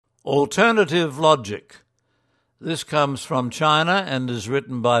Alternative Logic. This comes from China and is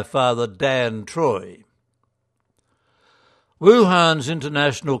written by Father Dan Troy. Wuhan's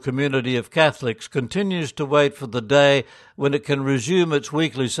international community of Catholics continues to wait for the day when it can resume its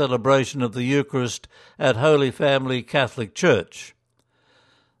weekly celebration of the Eucharist at Holy Family Catholic Church.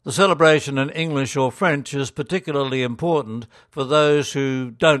 The celebration in English or French is particularly important for those who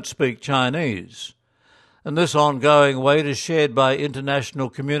don't speak Chinese, and this ongoing wait is shared by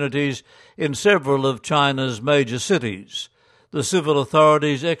international communities in several of China's major cities, the civil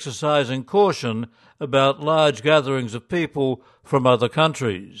authorities exercising caution about large gatherings of people from other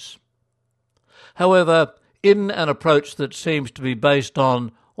countries. However, in an approach that seems to be based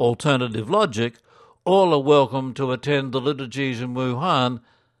on alternative logic, all are welcome to attend the liturgies in Wuhan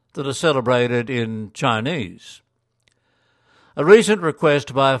that are celebrated in Chinese. A recent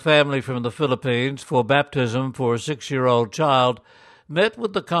request by a family from the Philippines for baptism for a 6-year-old child met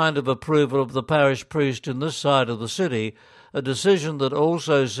with the kind of approval of the parish priest in this side of the city, a decision that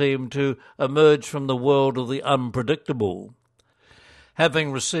also seemed to emerge from the world of the unpredictable.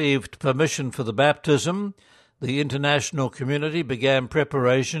 Having received permission for the baptism, the international community began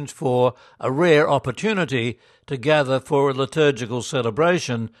preparations for a rare opportunity to gather for a liturgical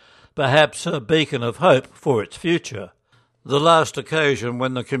celebration, perhaps a beacon of hope for its future. The last occasion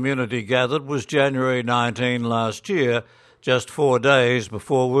when the community gathered was January 19 last year, just 4 days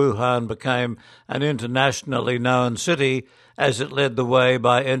before Wuhan became an internationally known city as it led the way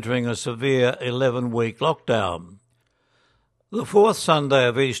by entering a severe 11-week lockdown. The fourth Sunday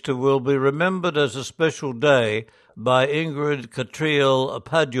of Easter will be remembered as a special day by Ingrid Catriel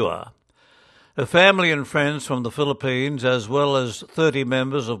Padua. Her family and friends from the Philippines, as well as 30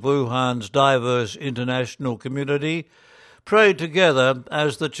 members of Wuhan's diverse international community, prayed together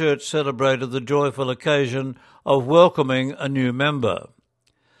as the church celebrated the joyful occasion of welcoming a new member.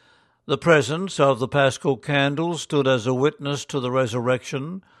 The presence of the Paschal candle stood as a witness to the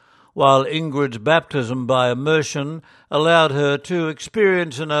resurrection, while Ingrid's baptism by immersion allowed her to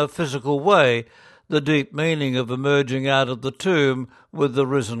experience in a physical way the deep meaning of emerging out of the tomb with the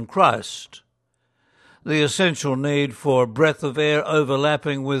risen Christ. The essential need for a breath of air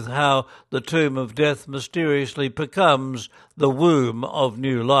overlapping with how the tomb of death mysteriously becomes the womb of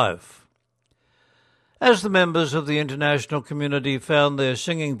new life. As the members of the international community found their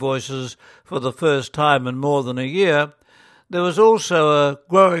singing voices for the first time in more than a year, there was also a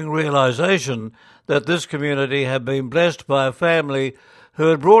growing realization that this community had been blessed by a family who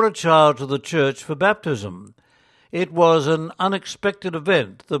had brought a child to the church for baptism. It was an unexpected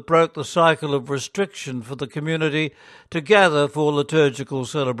event that broke the cycle of restriction for the community to gather for liturgical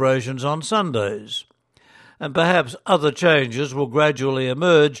celebrations on Sundays. And perhaps other changes will gradually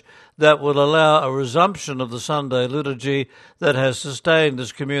emerge that will allow a resumption of the Sunday liturgy that has sustained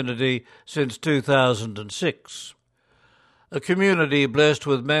this community since 2006. A community blessed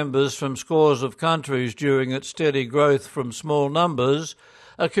with members from scores of countries during its steady growth from small numbers,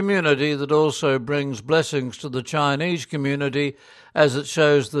 a community that also brings blessings to the Chinese community as it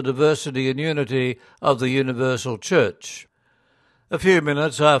shows the diversity and unity of the Universal Church. A few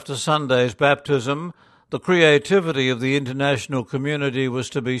minutes after Sunday's baptism, the creativity of the international community was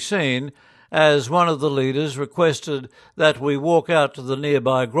to be seen as one of the leaders requested that we walk out to the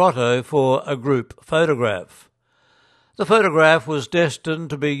nearby grotto for a group photograph. The photograph was destined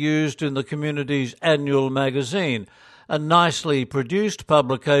to be used in the community's annual magazine, a nicely produced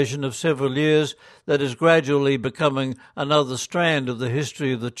publication of several years that is gradually becoming another strand of the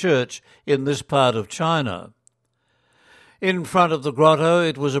history of the Church in this part of China. In front of the grotto,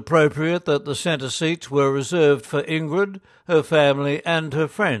 it was appropriate that the centre seats were reserved for Ingrid, her family, and her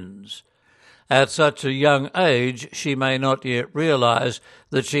friends. At such a young age, she may not yet realize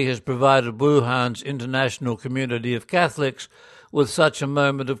that she has provided Wuhan's international community of Catholics with such a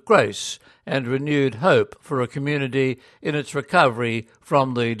moment of grace and renewed hope for a community in its recovery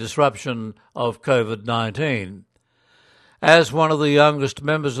from the disruption of COVID-19. As one of the youngest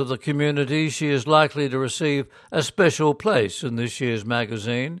members of the community, she is likely to receive a special place in this year's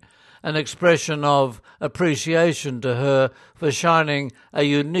magazine, an expression of appreciation to her for shining a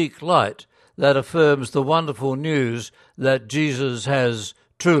unique light that affirms the wonderful news that Jesus has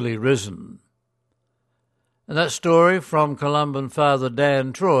truly risen. And that story from Columban Father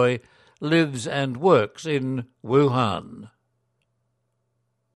Dan Troy lives and works in Wuhan.